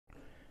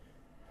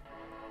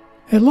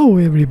Hello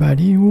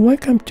everybody,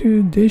 welcome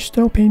to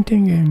Digital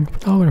Painting and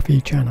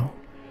Photography channel.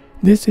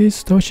 This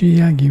is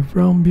Toshiyagi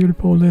from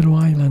beautiful little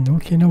island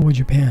Okinawa,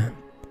 Japan.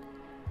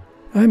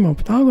 I'm a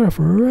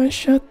photographer. I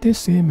shot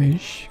this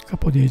image a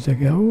couple days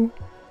ago,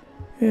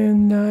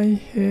 and I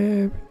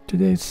have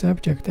today's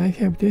subject. I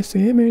have this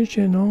image,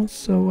 and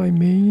also I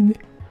made,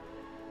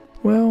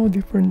 well,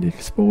 different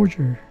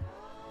exposure,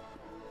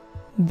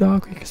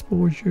 dark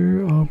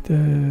exposure of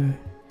the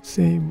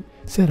same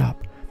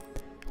setup.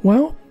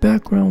 Well,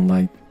 background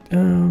light,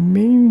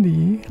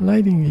 mainly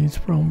lighting is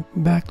from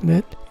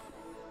backlit,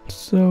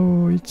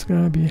 so it's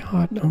gonna be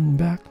hot on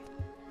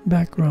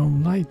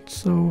background light.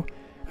 So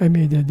I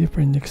made a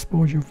different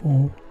exposure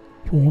for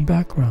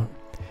background,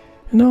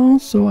 and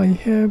also I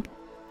have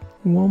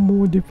one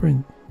more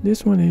different.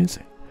 This one is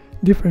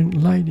different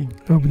lighting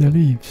of the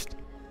leaves.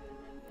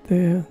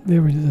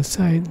 There is a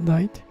side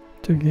light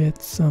to get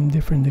some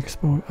different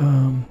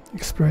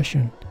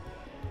expression,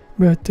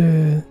 but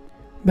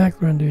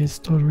background is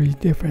totally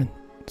different,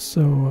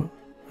 so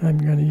I'm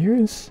gonna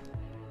use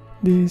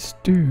these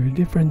two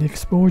different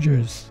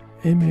exposures,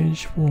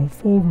 image for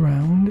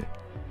foreground,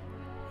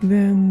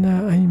 then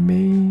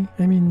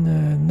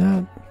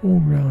not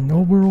foreground,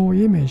 overall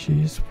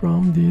images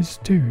from these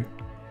two.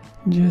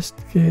 Just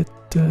get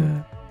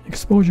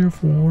exposure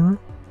for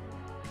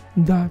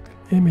dark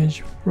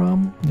image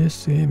from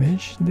this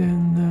image,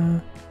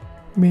 then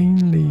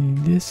mainly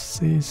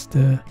this is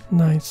the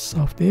nice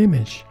soft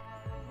image.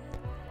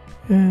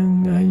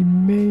 And I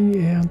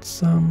may add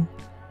some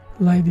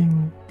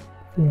lighting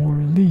for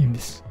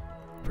leaves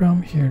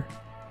from here,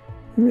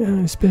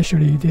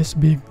 especially this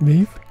big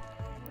leaf.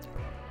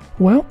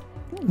 Well,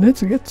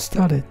 let's get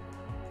started.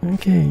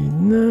 Okay,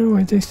 now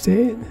as I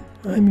said,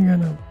 I'm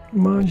gonna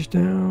merge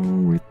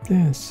down with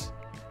this.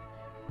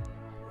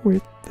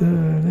 With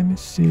let me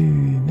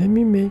see, let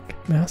me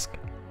make mask.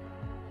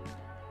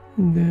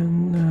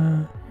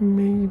 Then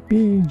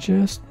maybe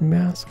just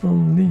mask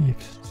on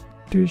leaves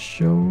to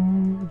show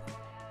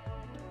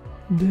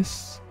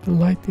this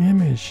light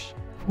image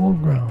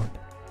foreground.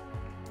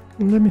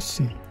 Let me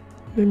see,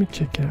 let me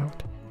check it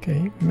out.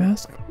 Okay,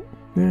 mask,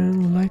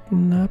 then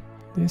lighten up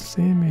this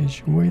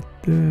image with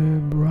the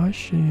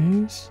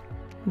brushes.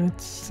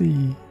 Let's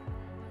see,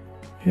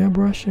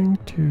 airbrushing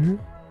to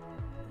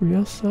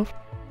real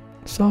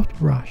soft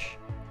brush,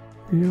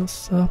 real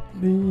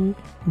softly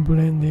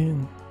blend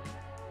in.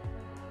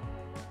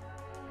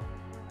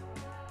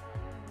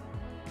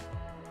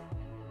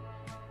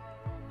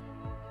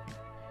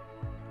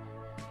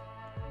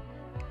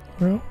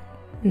 Well,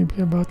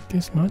 maybe about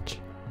this much.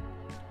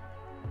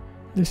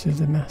 This is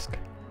the mask.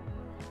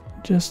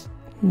 Just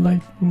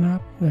lighten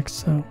up like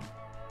so.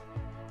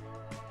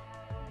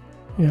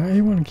 Yeah, I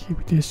want to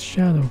keep this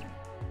shadow.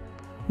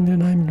 And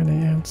then I'm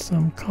gonna add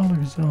some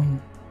colors on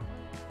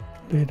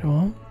later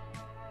on.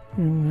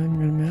 And I'm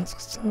gonna mask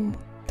some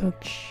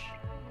touch.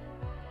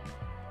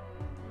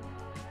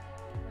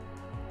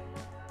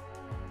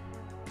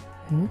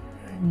 Okay,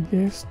 I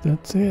guess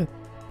that's it.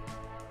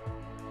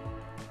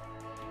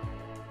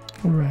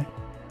 Alright,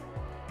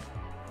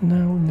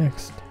 now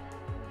next,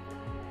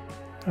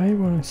 I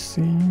want to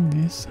see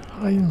this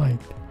highlight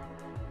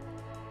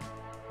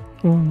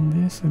on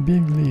this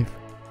big leaf.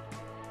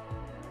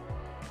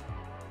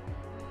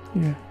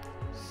 Yeah,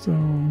 so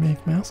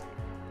make mask,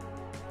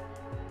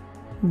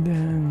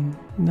 then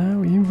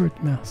now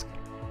invert mask,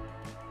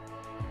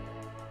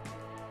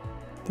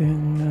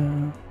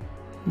 then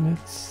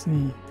let's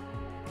see.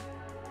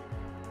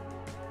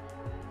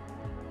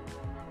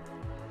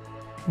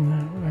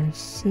 Now I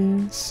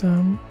see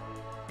some,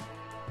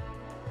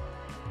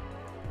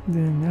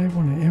 then I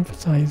want to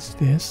emphasize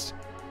this.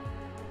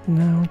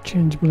 Now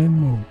change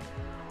blend mode,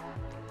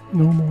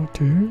 normal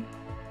to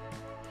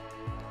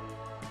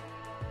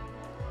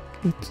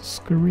hit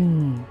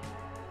screen,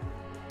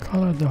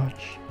 color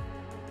dodge.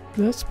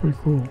 That's pretty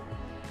cool.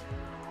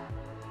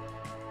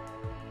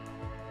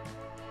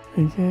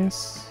 I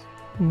guess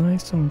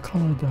nice on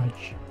color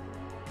dodge.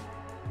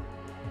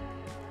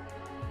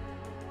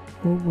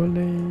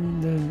 Overlay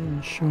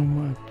doesn't show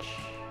much.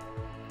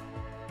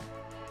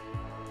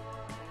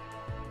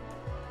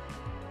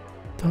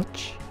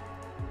 Touch,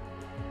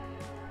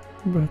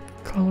 but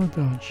color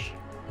dodge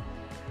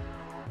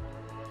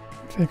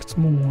affects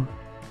more.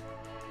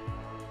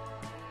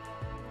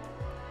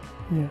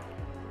 Yeah,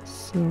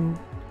 so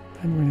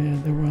I'm gonna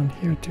add the one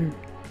here too.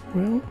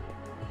 Well,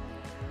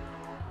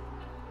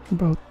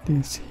 about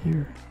this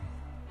here.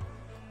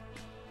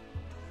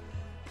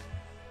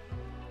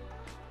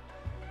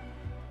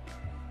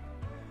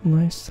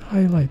 Nice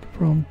highlight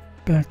from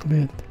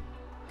backlit.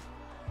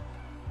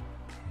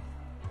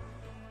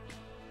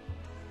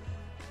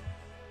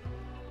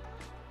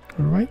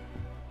 Alright,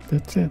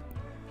 that's it.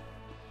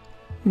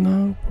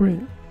 Now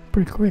pretty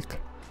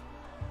quick.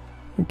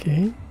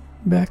 Okay,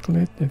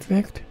 backlit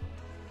effect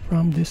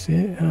from this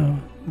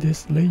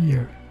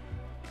layer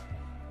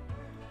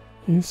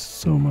is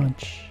so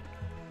much.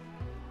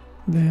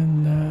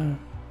 Then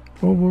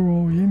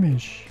overall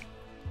image.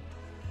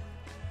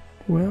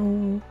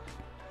 Well,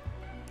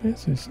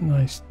 this is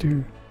nice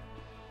too.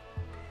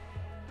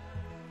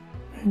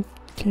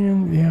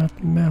 can add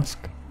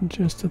mask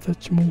just a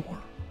touch more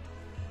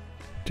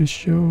to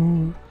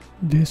show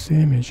this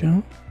image,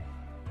 huh?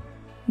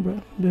 But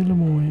a little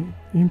more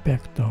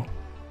impact though.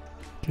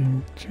 Okay,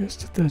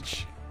 just a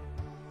touch.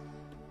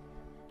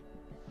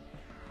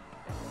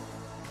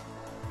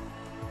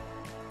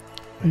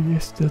 I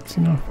guess that's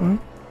enough, huh?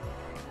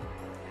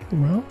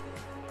 Well,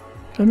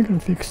 I'm gonna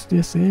fix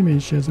this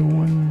image as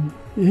one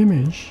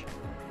image.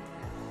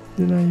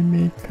 Then I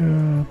make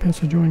a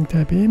pencil drawing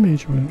type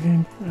image with,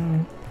 and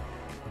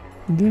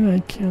then I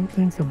can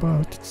think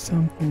about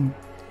something.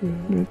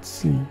 Let's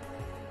see.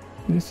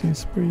 This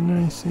is pretty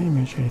nice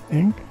image, I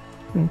think.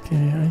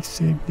 Okay, I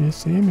saved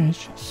this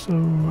image, so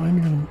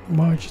I'm gonna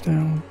march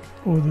down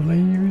all the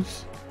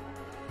layers.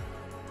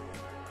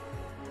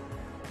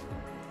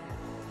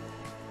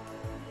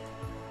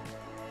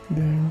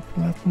 Then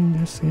flatten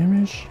this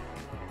image.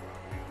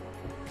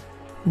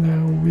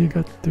 Now we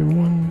got the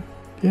one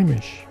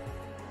image.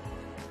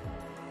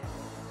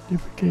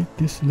 Duplicate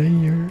this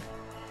layer,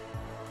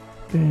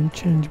 then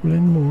change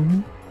blend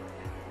mode.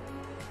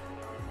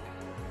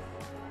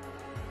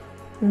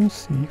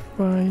 Let's see if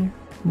I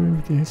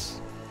move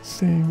this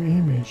same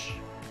image,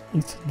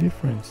 it's a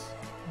difference.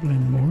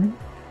 Blend mode,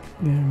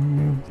 then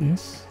move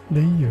this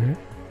layer.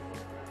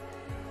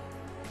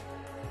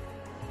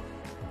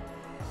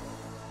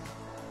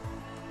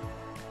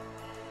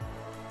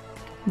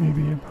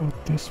 Maybe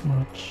about this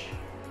much.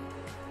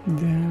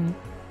 Then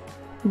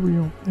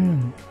real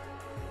thin.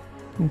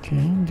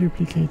 Okay,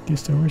 duplicate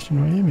this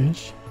original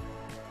image.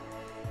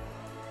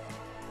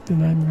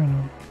 Then I'm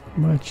gonna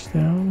merge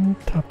down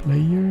top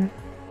layer.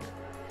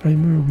 I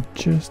move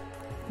just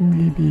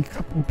maybe a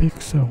couple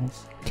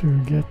pixels to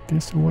get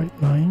this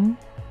white line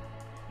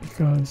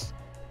because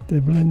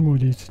the blend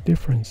mode is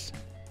different.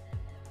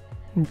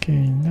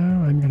 Okay,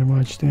 now I'm gonna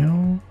merge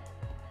down,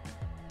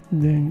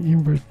 then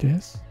invert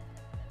this.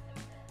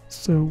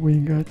 So we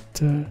got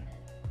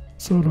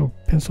sort of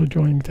pencil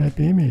drawing type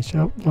image,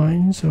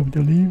 outlines of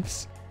the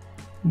leaves.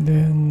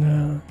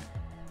 Then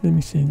let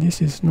me see,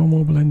 this is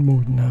normal blend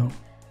mode now.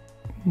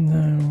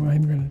 Now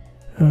I'm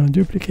gonna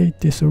duplicate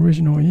this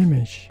original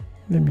image.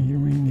 Let me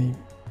rename.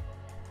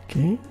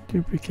 Okay,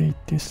 duplicate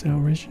this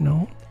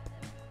original.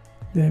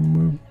 Then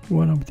move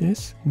one of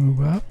this,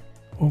 move up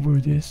over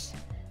this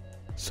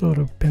sort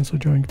of pencil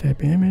drawing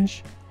type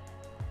image.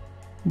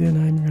 Then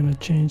I'm gonna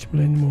change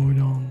blend mode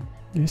on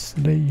this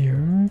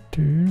layer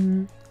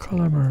to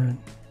color burn.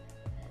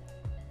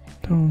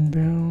 Tone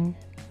down,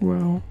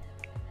 well,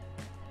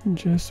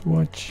 just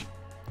watch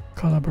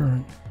color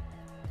burn.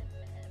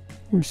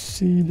 We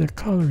see the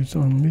colors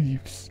on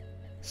leaves,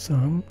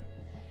 some.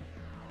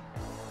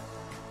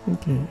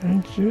 Okay,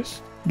 I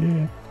just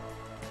get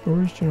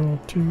original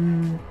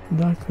to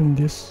darken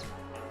this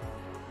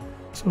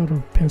sort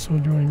of pencil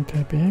drawing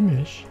type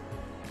image.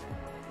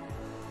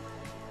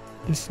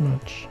 This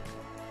much.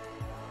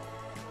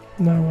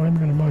 Now I'm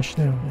gonna march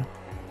down.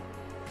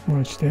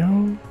 March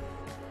down.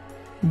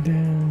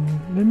 Then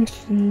let me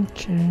see,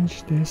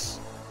 change this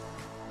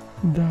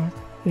dark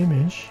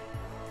image.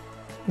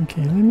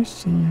 Okay, let me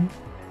see,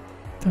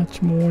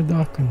 touch more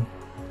darken.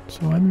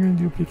 So I'm going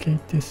to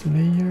duplicate this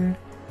layer.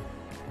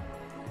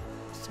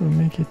 So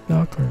make it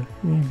darker,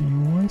 maybe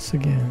once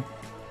again.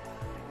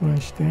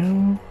 March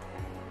down,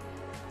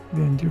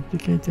 then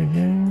duplicate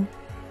again,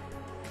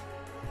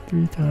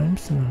 3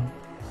 times now.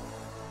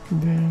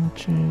 Then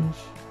change,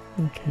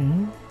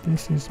 okay,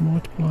 this is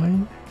multiply,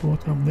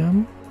 both of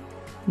them.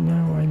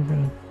 Now I'm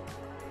going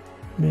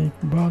to make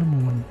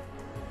bottom one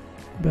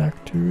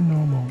back to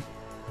normal.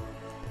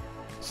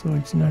 So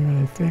it's not going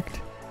to affect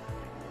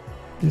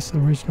this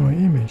original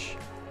image.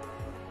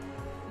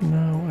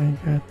 Now I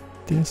got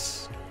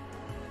this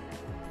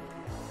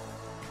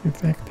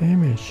effect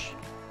image.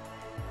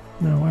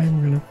 Now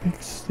I'm going to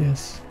fix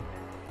this.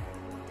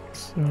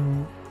 So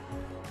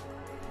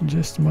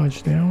just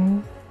merge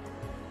down,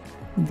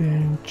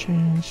 then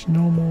change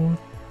normal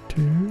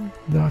to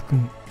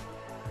darken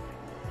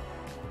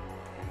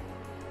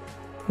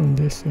on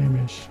this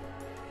image.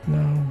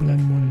 Now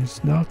blend mode is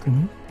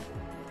darkened,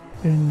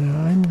 and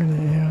I'm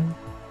gonna add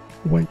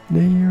white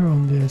layer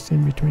on this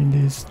in between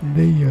these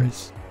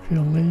layers.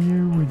 Fill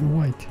layer with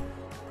white.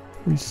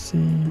 We see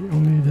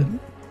only the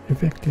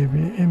effective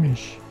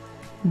image.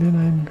 Then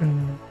I'm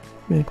gonna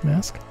make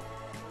mask.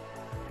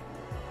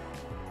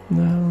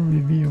 Now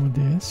reveal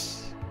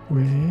this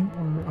with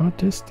more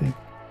artistic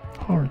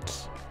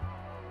hearts.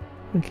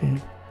 Okay,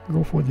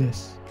 go for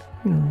this.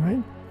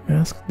 Alright,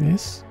 mask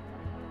this.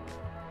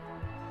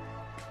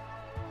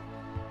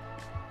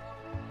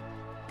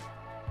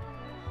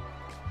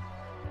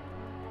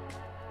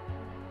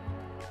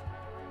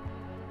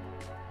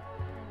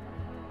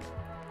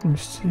 You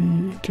see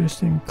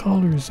interesting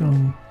colors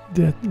on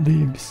dead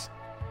leaves.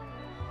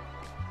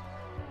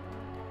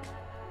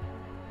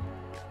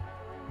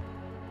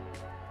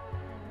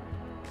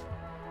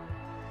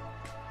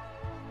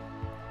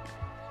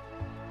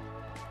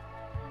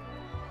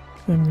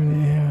 I'm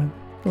going to add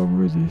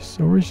over this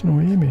original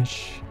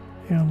image,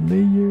 add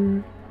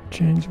layer,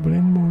 change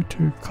blend mode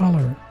to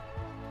color.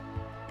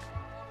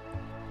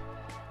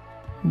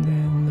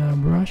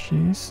 Then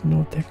brushes,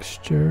 no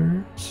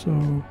texture, so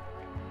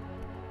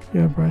we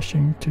are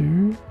brushing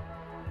to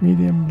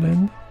medium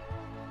blend.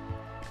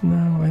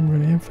 Now I'm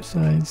going to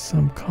emphasize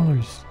some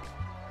colors,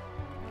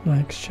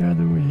 like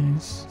shadow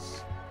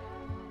is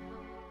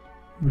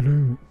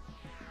blue.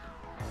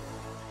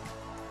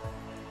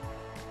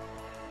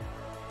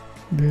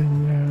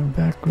 Then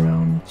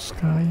background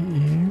sky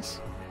is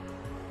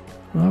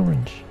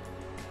orange.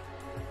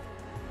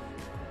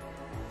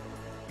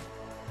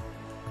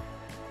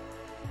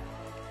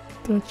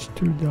 Touch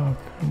too dark,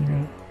 I'm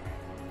gonna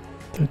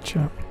touch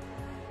up.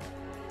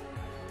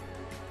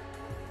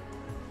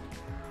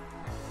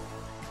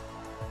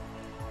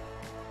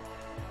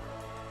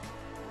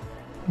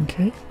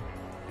 Okay,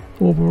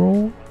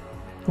 overall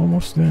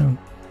almost done.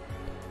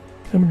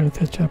 I'm gonna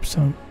touch up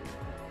some.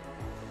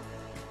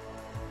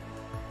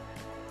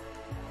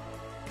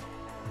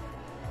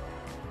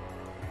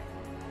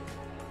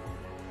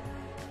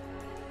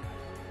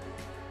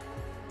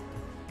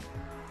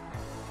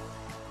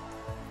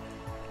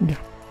 Yeah,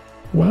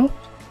 well,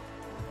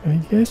 I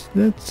guess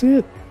that's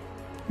it.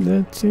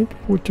 That's it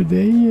for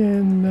today,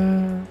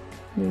 and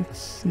let's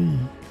see.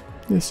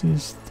 This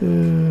is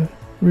the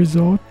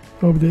result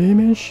of the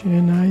image,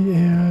 and I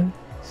add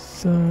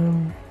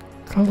some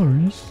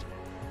colors,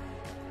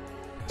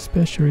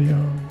 especially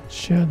on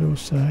shadow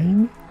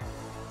side.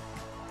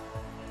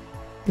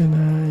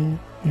 Then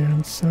I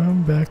add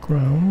some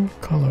background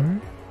color.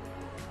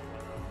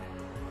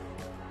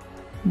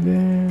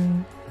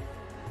 Then,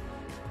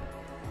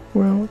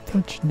 well,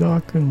 touch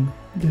darken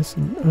this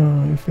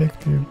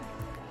effective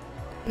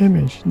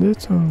image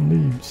that's on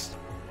leaves.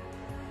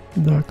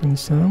 Darken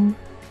some.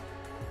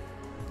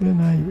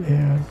 Then I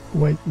add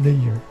white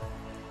layer.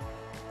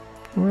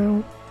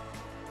 Well,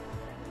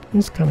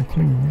 it's kind of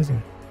clean, isn't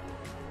it?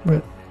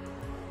 But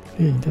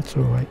hey, that's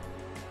alright.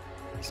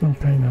 Some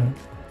kind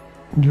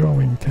of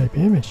drawing type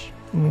image.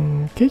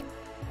 Okay,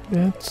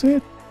 that's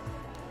it.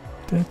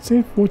 That's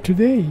it for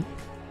today.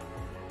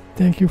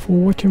 Thank you for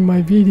watching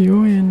my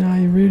video, and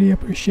I really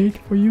appreciate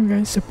for you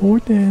guys'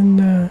 support,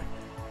 and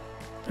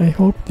I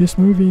hope this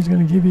movie is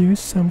going to give you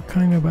some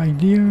kind of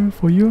idea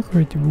for your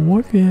creative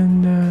work,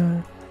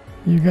 and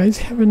you guys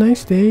have a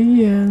nice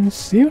day, and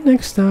see you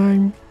next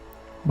time.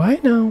 Bye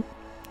now.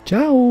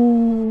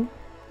 Ciao.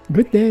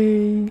 Good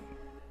day.